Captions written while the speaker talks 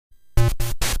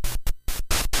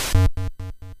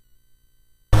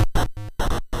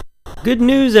Good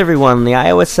news everyone, the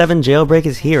iOS 7 jailbreak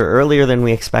is here earlier than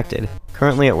we expected.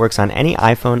 Currently it works on any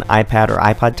iPhone, iPad, or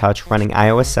iPod Touch running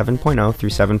iOS 7.0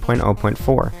 through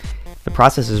 7.0.4. The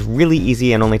process is really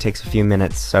easy and only takes a few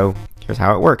minutes, so here's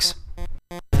how it works.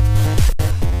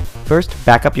 First,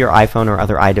 back up your iPhone or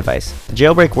other iDevice. The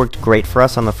jailbreak worked great for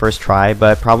us on the first try,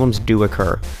 but problems do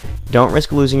occur. Don't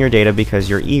risk losing your data because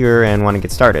you're eager and want to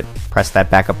get started. Press that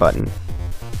backup button.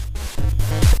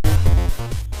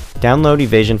 Download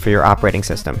Evasion for your operating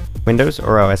system, Windows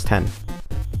or OS X.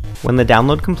 When the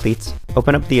download completes,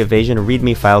 open up the Evasion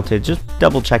README file to just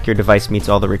double check your device meets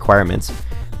all the requirements.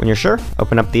 When you're sure,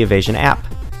 open up the Evasion app.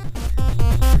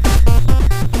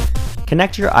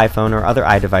 Connect your iPhone or other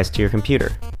iDevice to your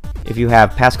computer. If you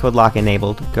have passcode lock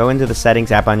enabled, go into the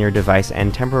Settings app on your device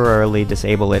and temporarily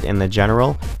disable it in the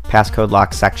General Passcode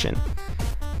Lock section.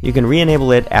 You can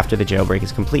re-enable it after the jailbreak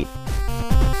is complete.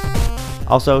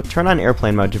 Also, turn on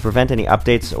airplane mode to prevent any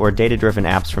updates or data-driven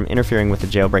apps from interfering with the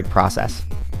jailbreak process.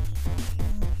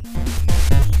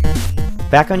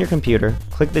 Back on your computer,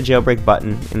 click the jailbreak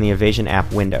button in the Evasion app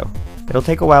window. It'll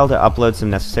take a while to upload some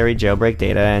necessary jailbreak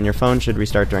data and your phone should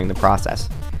restart during the process.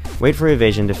 Wait for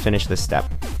Evasion to finish this step.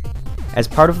 As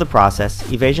part of the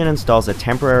process, Evasion installs a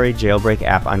temporary jailbreak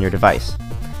app on your device.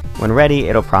 When ready,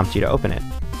 it'll prompt you to open it.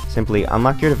 Simply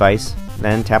unlock your device,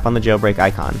 then tap on the jailbreak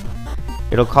icon.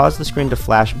 It'll cause the screen to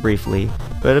flash briefly,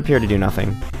 but appear to do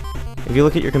nothing. If you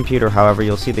look at your computer, however,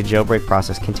 you'll see the jailbreak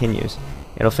process continues.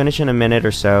 It'll finish in a minute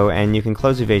or so, and you can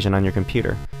close Evasion on your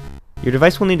computer. Your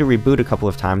device will need to reboot a couple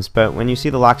of times, but when you see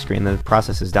the lock screen, the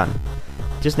process is done.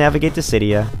 Just navigate to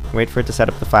Cydia, wait for it to set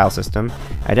up the file system,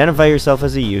 identify yourself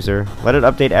as a user, let it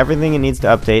update everything it needs to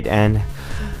update, and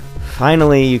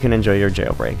finally you can enjoy your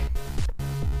jailbreak.